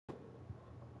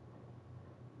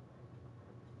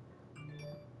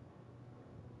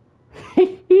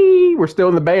We're still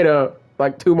in the beta,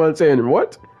 like 2 months in.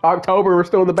 What? October, we're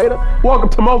still in the beta? Welcome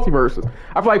to Multiversus.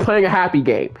 I feel like playing a happy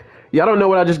game. Y'all don't know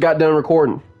what I just got done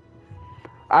recording.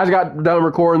 I just got done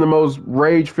recording the most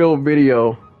rage-filled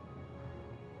video.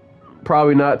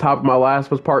 Probably not top of my Last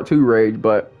of Us Part 2 rage,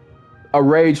 but a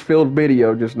rage-filled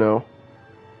video just now.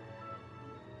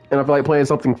 And I feel like playing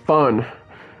something fun.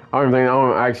 I don't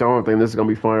think this is gonna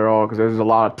be fun at all because there's a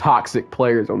lot of toxic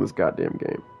players on this goddamn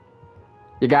game.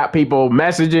 You got people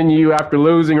messaging you after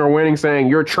losing or winning saying,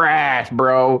 you're trash,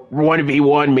 bro.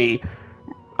 1v1 me.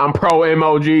 I'm pro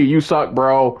MOG. You suck,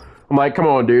 bro. I'm like, come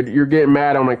on, dude. You're getting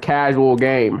mad on a casual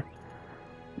game.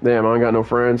 Damn, I ain't got no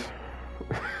friends.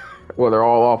 Well, they're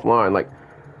all offline. Like,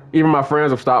 even my friends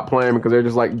have stopped playing because they're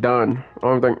just like done. I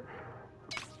don't think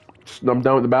I'm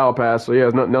done with the battle pass, so yeah,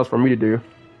 there's nothing else for me to do.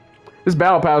 This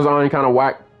battle pass is only kind of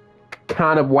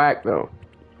whack though.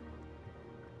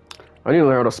 I need to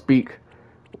learn how to speak.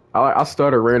 I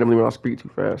stutter randomly when I speak too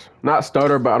fast. Not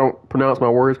stutter, but I don't pronounce my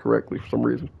words correctly for some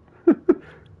reason.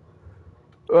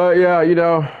 Yeah, you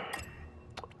know,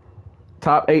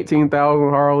 top 18,000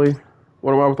 Harley.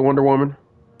 What am I with the Wonder Woman?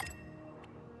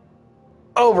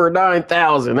 Over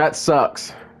 9,000. That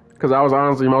sucks. Because I was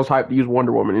honestly most hyped to use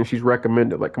Wonder Woman, and she's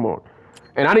recommended. Like, come on.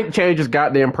 And I need to change this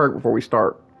goddamn perk before we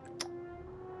start.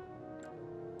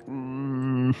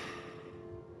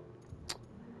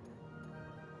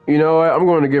 You know what? I'm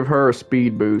going to give her a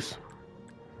speed boost.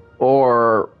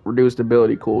 Or reduced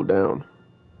ability cooldown.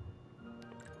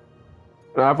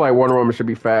 I feel like Wonder Woman should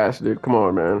be fast, dude. Come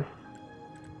on, man.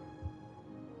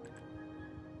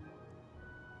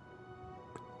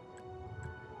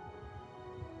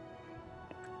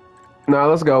 Now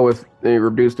let's go with a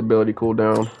reduced ability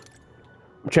cooldown.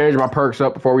 I'm changing my perks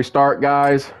up before we start,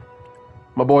 guys.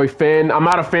 My boy Finn. I'm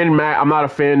not a Finn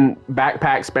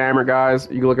backpack spammer, guys.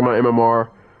 You can look at my MMR.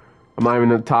 I'm not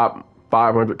even in the top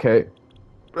 500k.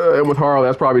 And with Harley,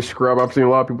 that's probably scrub. I've seen a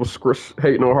lot of people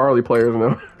hating on Harley players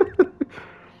now.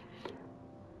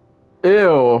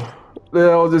 Ew.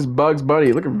 Ew, this Bugs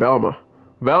Bunny. Look at Velma.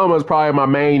 Velma's probably my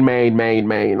main.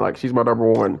 Like, she's my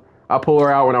 #1. I pull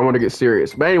her out when I want to get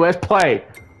serious. But anyway, let's play.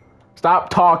 Stop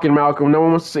talking, Malcolm. No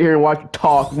one wants to sit here and watch you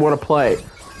talk. We want to play.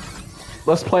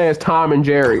 Let's play as Tom and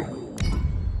Jerry.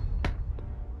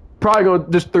 Probably going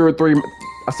to just through 3.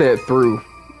 I said through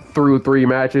 3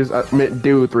 matches. I meant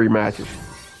do 3 matches.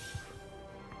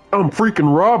 I'm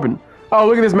freaking Robin. Oh,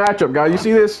 look at this matchup, guys. You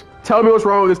see this? Tell me what's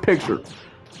wrong with this picture.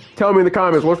 Tell me in the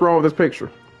comments what's wrong with this picture.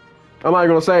 I'm not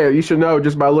going to say it. You should know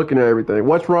just by looking at everything.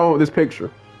 What's wrong with this picture?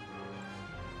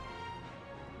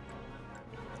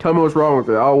 Tell me what's wrong with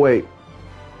it. I'll wait.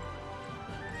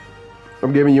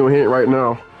 I'm giving you a hint right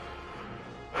now.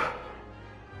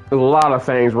 There's a lot of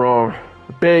things wrong.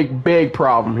 Big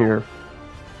problem here.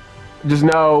 Just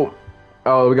know,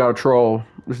 oh, we got a troll.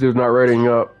 This dude's not rating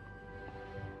up.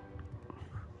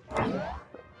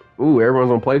 Ooh,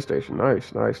 everyone's on PlayStation.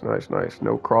 Nice.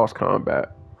 No cross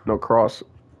combat. No cross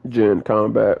gen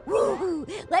combat. Woo,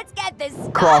 let's get this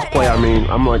started. Cross play, I mean.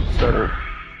 I'm like stuttering.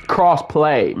 Cross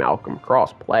play, Malcolm.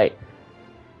 Cross play.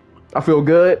 I feel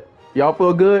good. Y'all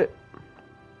feel good?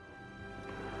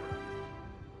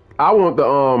 I want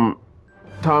the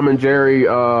Tom and Jerry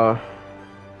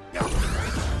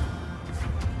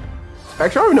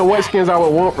actually I don't even know what skins I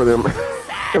would want for them.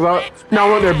 Cause I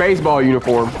want their baseball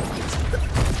uniform.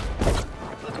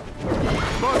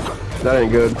 That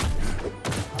ain't good.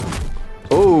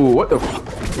 Oh, what the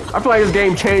I feel like this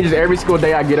game changes every single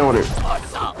day I get on it.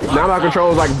 Now my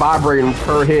controller's like vibrating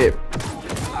per hit.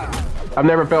 I've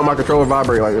never felt my controller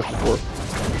vibrate like this before.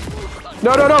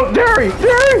 No, Jerry!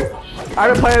 I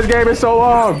haven't played this game in so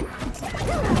long.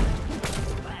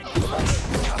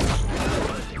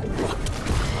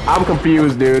 I'm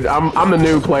confused, dude. I'm the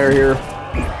new player here.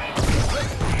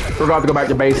 We're gonna have to go back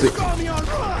to basics.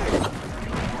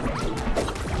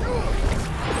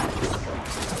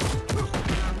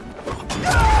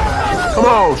 Come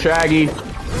on, Shaggy.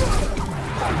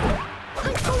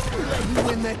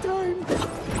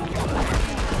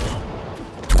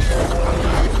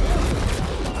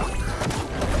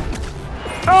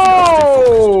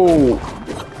 Oh!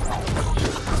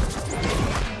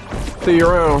 See you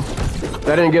around.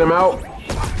 That didn't get him out.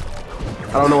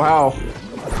 I don't know how.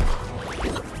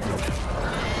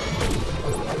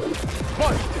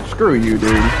 Screw you,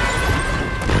 dude.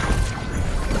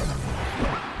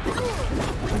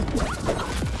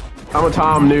 I'm a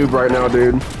Tom noob right now,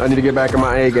 dude. I need to get back in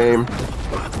my A game.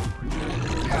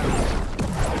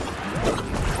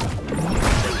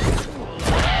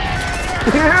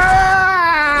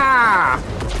 Yeah!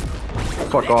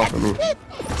 Fuck off of me.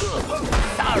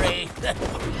 Sorry.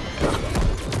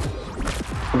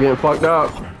 I'm getting fucked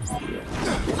up.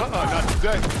 Not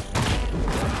today.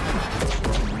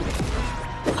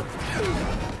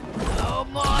 No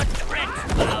more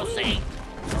tricks, Mousy.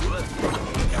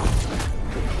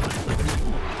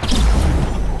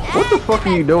 What the fuck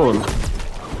are you doing?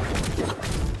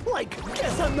 Like,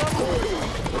 guess I'm not.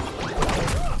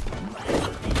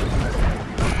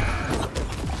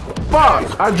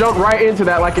 Fuck! I jumped right into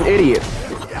that like an idiot.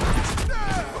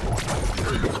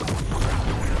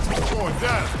 Going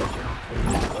down.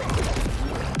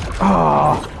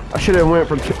 Oh, I should have went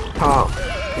for Tom.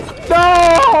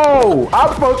 No!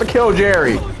 I'm supposed to kill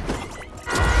Jerry.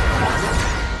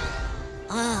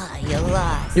 Ah, you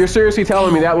lost. You're seriously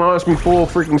telling me that launched me full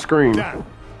freaking screen? Down.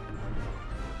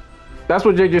 That's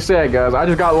what Jake just said, guys. I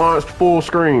just got launched full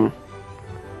screen.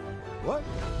 What?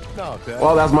 No, Dad.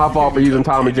 Well, that's my fault for using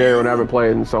Tom and Jerry when I haven't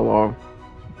played in so long.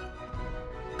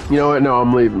 You know what? No,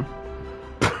 I'm leaving.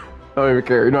 I don't even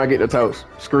care. You're not getting a toast.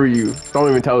 Screw you. Don't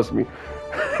even toast me.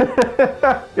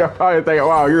 Y'all probably thinking,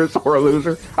 wow, you're a sore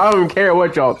loser. I don't even care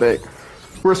what y'all think.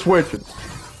 We're switching.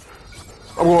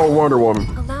 I'm going Wonder Woman.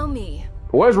 Allow me.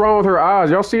 What's wrong with her eyes?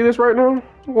 Y'all see this right now?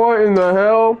 What in the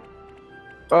hell?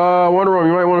 Wonder Woman,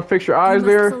 you might want to fix your eyes You must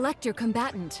there. select your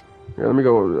combatant. Yeah, let me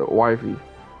go with wifey.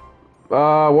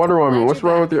 Wonder Woman, Glad what's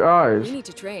you're wrong back. with your eyes? We need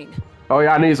to train. Oh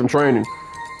yeah, I need some training.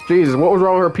 Jesus, what was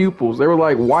wrong with her pupils? They were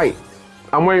like white.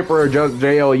 I'm waiting for her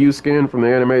JLU skin from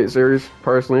the animated series,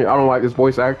 personally. I don't like this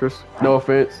voice actress. No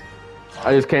offense.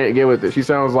 I just can't get with it. She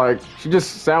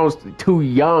just sounds too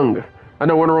young. I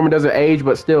know Wonder Woman doesn't age,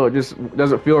 but still, it just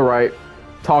doesn't feel right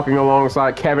talking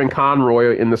alongside Kevin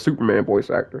Conroy in the Superman voice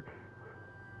actor.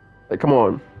 Like, come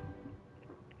on.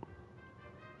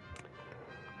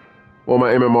 Well,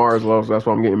 my MMR is low, so that's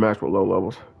why I'm getting matched with low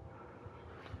levels.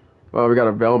 We got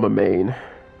a Velma main.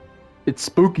 It's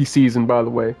spooky season, by the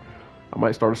way. I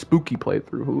might start a spooky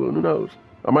playthrough. Who knows?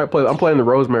 I'm playing the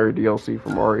Rosemary DLC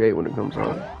from RE8 when it comes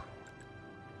out.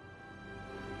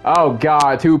 Oh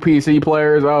God, 2 PC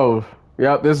players. Oh,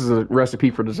 yep. This is a recipe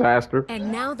for disaster.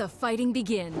 And now the fighting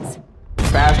begins.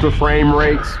 Faster frame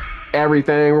rates,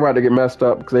 everything. We're about to get messed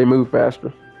up because they move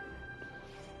faster.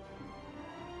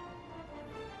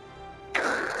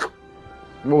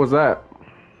 What was that?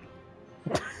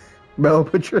 Bella,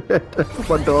 put your head down.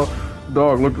 My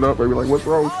dog looked up. They were like, "What's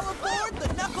wrong?" All aboard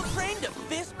the Knuckle Train to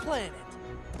Fist Planet.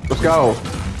 Let's go.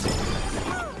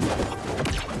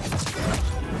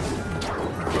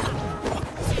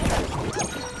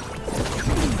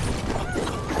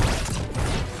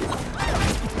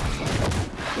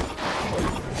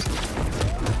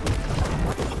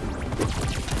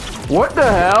 What the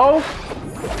hell?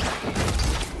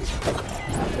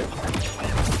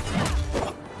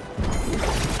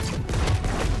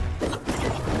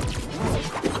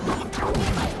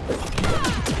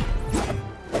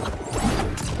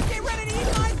 Get ready to eat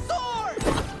my sword!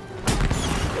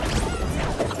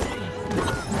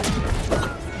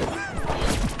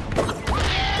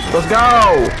 Let's go!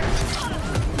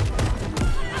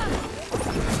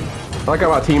 I like how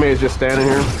my teammate's just standing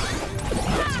here.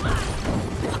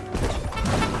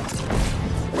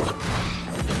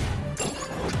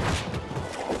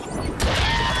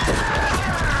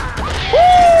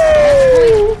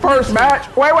 Woo! First match.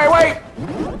 Wait.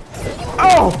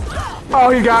 Oh,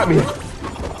 he got me.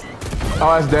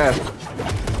 Oh, that's death.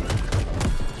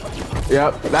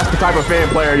 Yep, that's the type of fan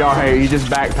player y'all hate. He just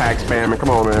backpack spamming. Come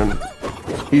on, man.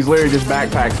 He's literally just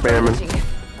backpack spamming.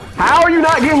 How are you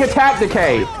not getting attack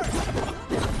decay?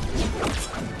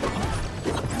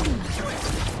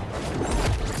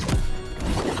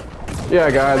 Yeah,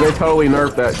 guys, they totally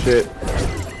nerfed that shit.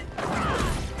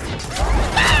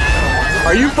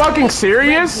 Are you fucking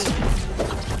serious?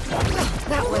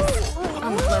 That was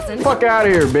unpleasant. Fuck out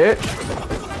of here, bitch.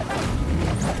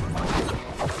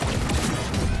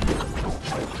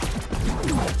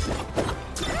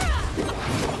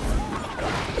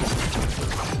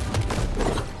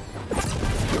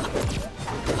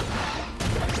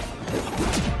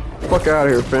 Fuck out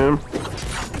of here, fam.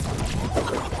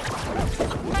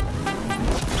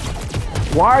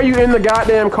 Why are you in the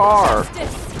goddamn car? Get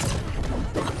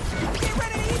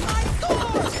ready to eat my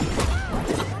sword!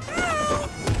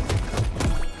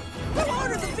 Come on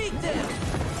to defeat them!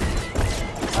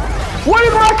 What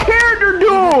is my character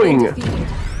doing?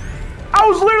 I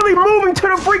was literally moving to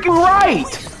the freaking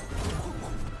right.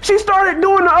 She started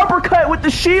doing the uppercut with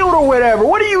the shield or whatever.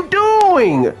 What are you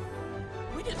doing?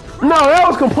 No, that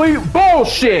was complete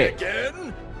bullshit.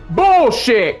 Again?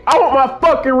 Bullshit. I want my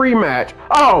fucking rematch.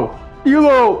 Oh, you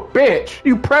little bitch.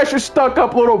 You pressure stuck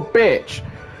up little bitch.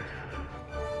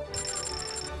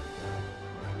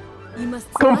 You must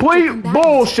select your Complete combatant.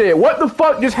 bullshit. What the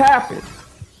fuck just happened?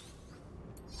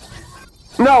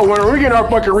 No, when we get our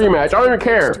fucking rematch, I don't even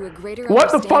care. To a greater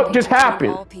What the fuck understanding just between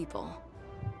happened? all people.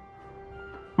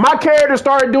 My character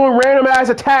started doing random ass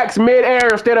attacks mid-air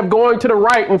instead of going to the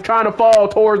right and trying to fall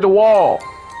towards the wall.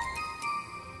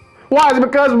 Why? Is it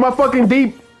because of my fucking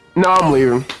deep? No, I'm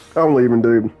leaving. I'm leaving,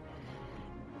 dude.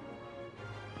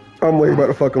 I'm way about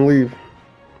to fucking leave.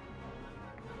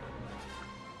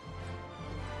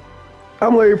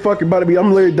 I'm literally fucking about to be.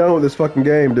 I'm literally done with this fucking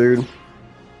game, dude.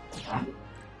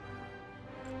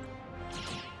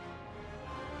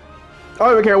 I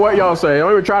don't even care what y'all say. I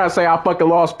don't even try to say I fucking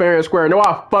lost fair and square. No,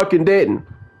 I fucking didn't.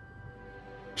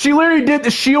 She literally did the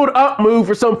shield up move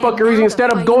for some fucking reason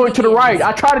instead of going to the right.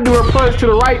 I tried to do her punch to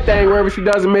the right thing wherever she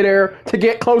does in midair to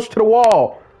get close to the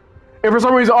wall. And for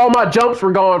some reason, all my jumps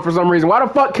were gone for some reason. Why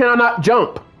the fuck can I not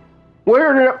jump? Where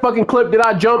in that fucking clip did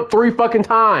I jump 3 fucking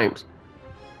times?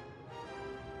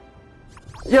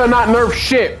 Yeah, not nerf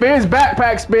shit. Finn's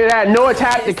backpack spin had no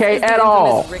attack decay at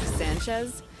all. Rick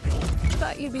Sanchez?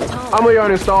 Thought you'd be taller. I'm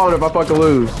gonna uninstall it if I fucking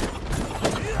lose.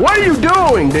 What are you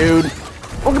doing, dude?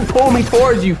 Fucking pull me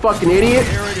towards you, fucking idiot.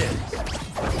 Here it is.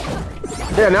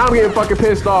 Yeah, now I'm getting fucking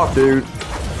pissed off, dude.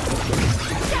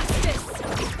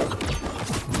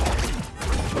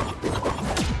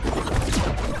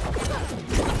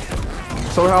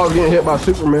 Somehow I was getting hit by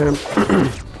Superman. See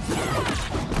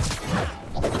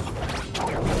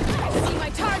my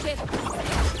target.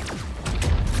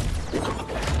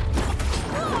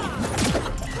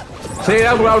 See,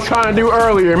 that's what I was trying to do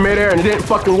earlier in midair and it didn't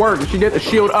fucking work. She get the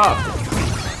shield up.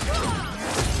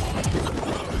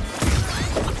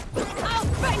 I'll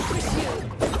vanquish you.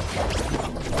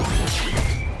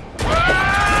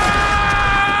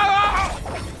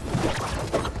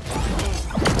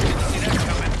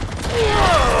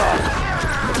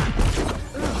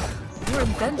 Your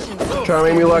inventions. Trying to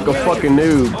make me like a fucking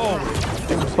noob.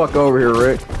 Fuck over here,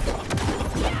 Rick.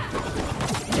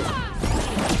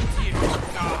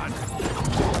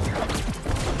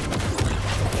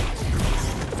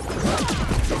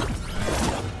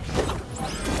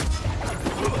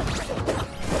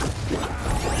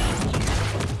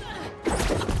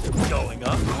 Going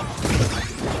up.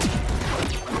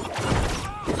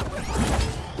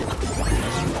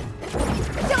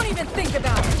 Don't even think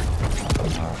about it.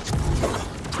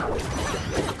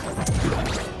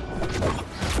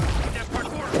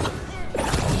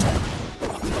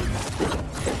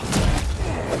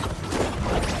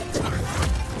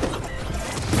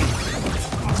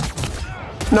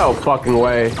 No fucking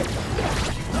way.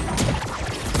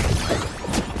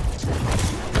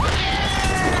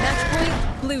 Match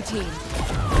point, blue team.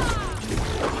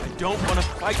 I don't want to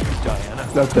fight you, Diana.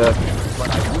 That's that.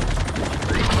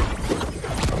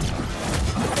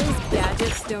 Those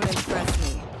gadgets don't impress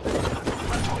me.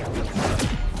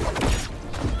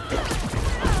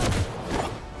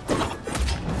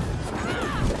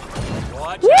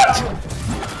 Watch What?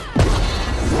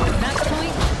 Match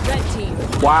point, red team.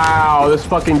 Wow, this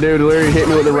fucking dude literally hit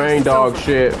me with the rain dog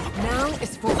shit. Now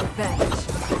is for revenge.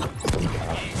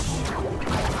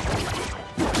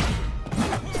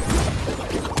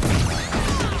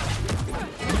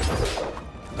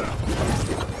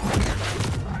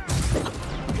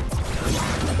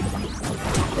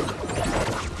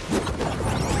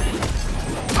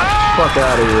 Fuck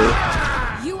out of here.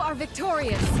 You are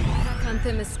victorious. Back on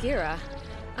Themyscira.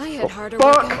 I had harder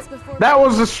workouts Fuck! before. That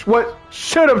was just what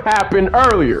should have happened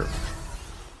earlier.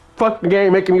 Fuck the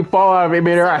game making me fall out of it,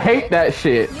 man. I hate that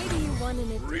shit. Maybe you won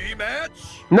in it.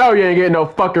 rematch. No, you ain't getting no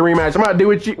fucking rematch. I'm about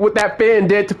to do what that Finn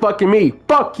did to fucking me.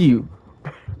 Fuck you.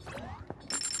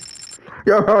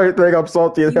 Y'all probably think I'm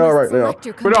salty as You hell must right now. select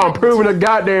your But no, I'm combatant. proving a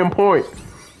goddamn point.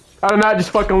 I did not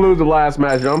just fucking lose the last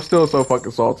match. I'm still so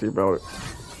fucking salty about it.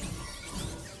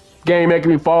 Game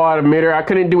making me fall out of midair. I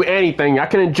couldn't do anything. I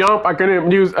couldn't jump. I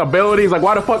couldn't use abilities. Like,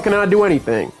 why the fuck can I do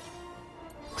anything?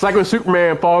 It's like when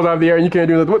Superman falls out of the air and you can't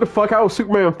do this. What the fuck? How is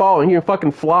Superman falling? He can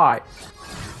fucking fly.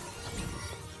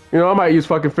 You know, I might use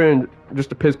fucking Finn just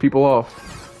to piss people off.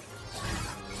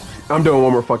 I'm doing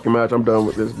one more fucking match. I'm done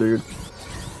with this, dude.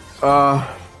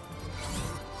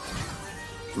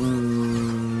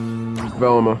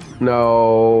 Velma.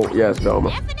 No. Yes, Velma.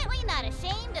 Definitely not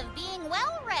ashamed of being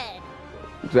well-read.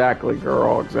 Exactly,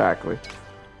 girl. Exactly.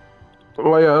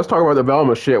 Well, yeah, let's talk about the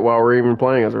Velma shit while we're even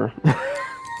playing as her.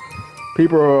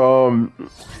 People are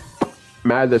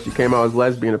mad that she came out as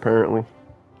lesbian, apparently.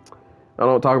 I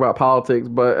don't talk about politics,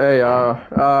 but hey,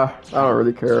 I don't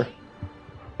really care.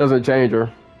 Doesn't change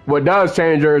her. What does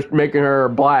change her is making her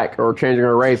black or changing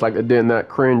her race like they did in that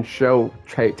cringe show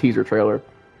teaser trailer.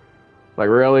 Like,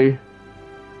 really?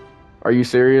 Are you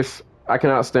serious? I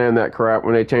cannot stand that crap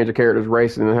when they change a character's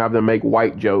race and then have them make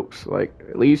white jokes. Like,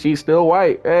 at least he's still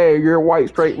white. Hey, you're a white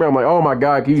straight man. I'm like, oh my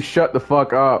god, can you shut the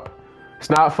fuck up? It's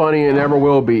not funny and never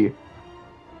will be.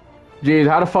 Jeez,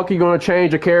 how the fuck are you gonna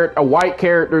change a white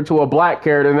character to a black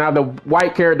character and have the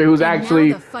white character who's actually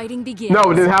now the fighting begins.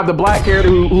 no, then have the black character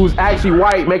who's actually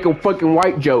white make a fucking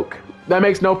white joke? That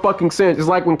makes no fucking sense. It's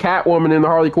like when Catwoman in the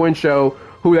Harley Quinn show,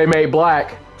 who they made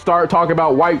black, started talking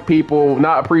about white people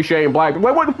not appreciating black people.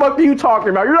 Like, what the fuck are you talking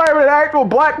about? You're not even an actual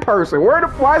black person.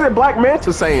 Why is it Black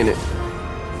Manta saying it?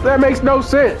 That makes no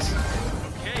sense.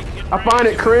 I find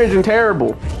it cringe and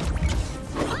terrible.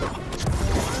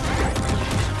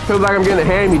 Feels like I'm getting a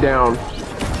hand-me-down.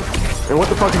 And what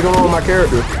the fuck is going on with my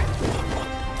character?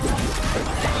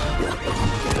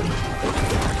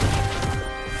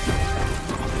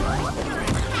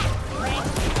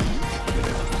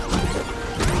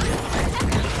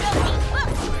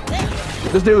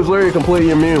 This dude is literally completely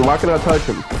immune. Why can't I touch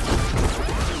him?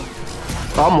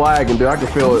 Oh, I'm lagging, dude. I can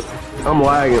feel it. I'm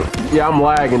lagging. Yeah, I'm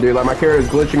lagging, dude. Like, my character is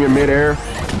glitching in midair.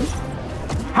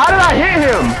 How did I hit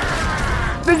him?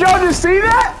 Did y'all just see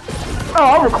that? Oh,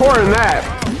 I'm recording that.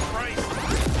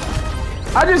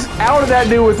 I just outed that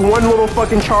dude with one little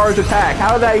fucking charge attack.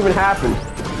 How did that even happen?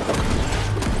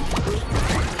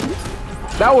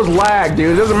 That was lag,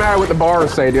 dude. It doesn't matter what the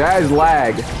bars say, dude. That is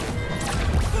lag.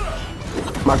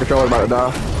 My controller's about to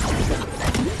die.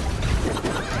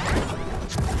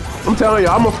 I'm telling you,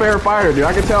 I'm a fair fighter, dude.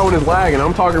 I can tell when it's lagging.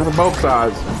 I'm talking from both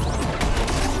sides.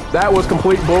 That was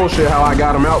complete bullshit how I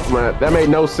got him out from that. That made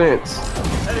no sense.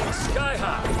 Heading sky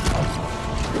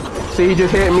high. See, he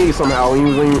just hit me somehow. He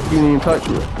didn't even touch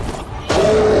me.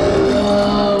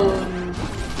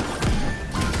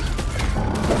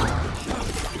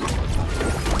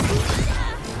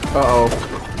 Uh-oh.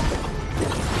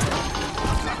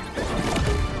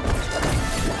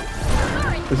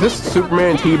 Is this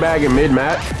Superman teabagging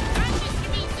mid-match?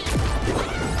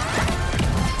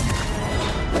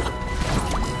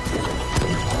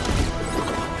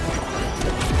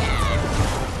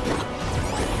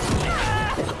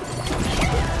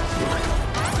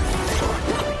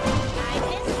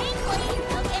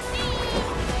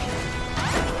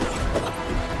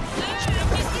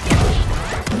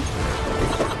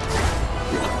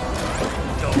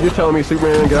 You just telling me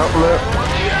Superman didn't get out from that?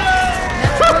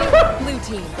 Blue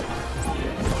team.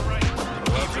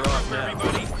 Gloves are off,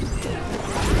 everybody.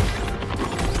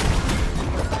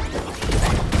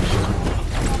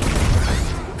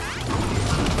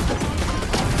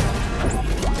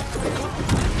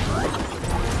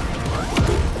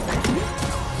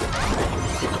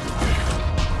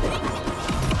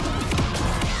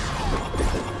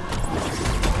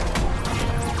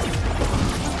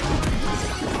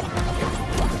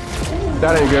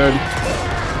 That ain't good.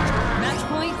 Match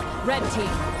point, red team.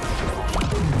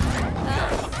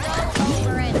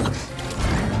 Over it.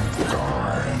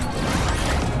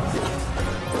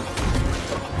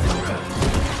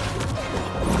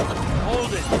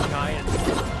 Hold it, giant.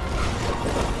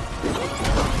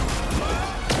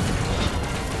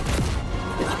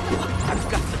 I've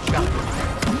got the chopper.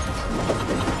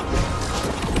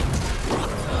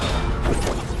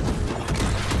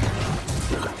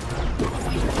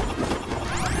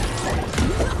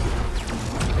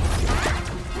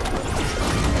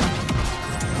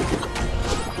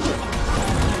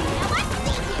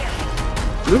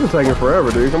 This is taking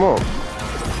forever, dude. Come on.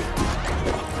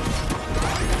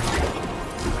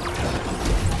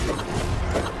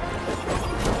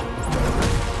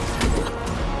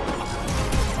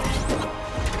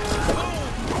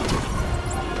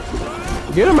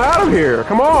 Get him out of here.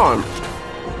 Come on.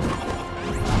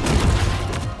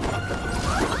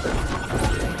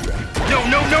 No,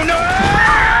 no, no, no!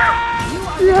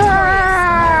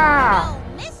 Yeah!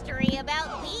 No mystery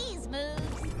about these moves.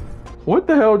 What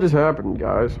the hell just happened,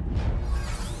 guys?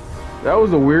 That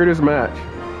was the weirdest match.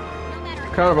 No matter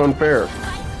Kind of unfair. how many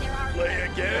fights there are, Play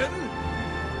again?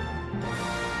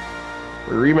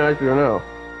 We rematched or no?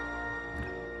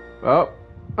 Oh,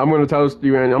 I'm gonna toast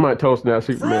you, and I'm not toasting that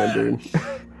Superman dude.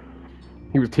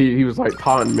 he was like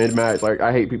taunting mid-match. Like,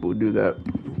 I hate people who do that.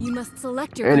 You must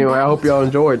select your Anyway, I hope y'all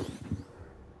enjoyed.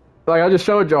 Like, I just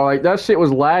showed y'all, like, that shit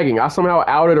was lagging. I somehow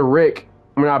outed a Rick.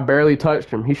 I mean, I barely touched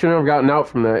him. He shouldn't have gotten out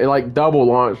from that. It, like, double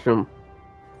launched him.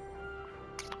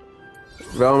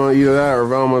 Velma, either that or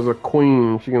Velma's a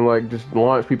queen. She can, like, just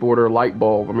launch people with her light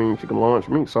bulb. I mean, she can launch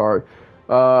me. Sorry.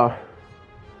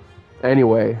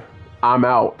 Anyway, I'm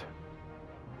out.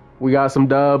 We got some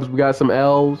dubs. We got some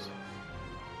L's.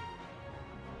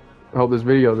 I hope this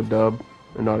video is a dub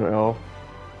and not an L.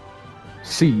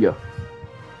 See ya.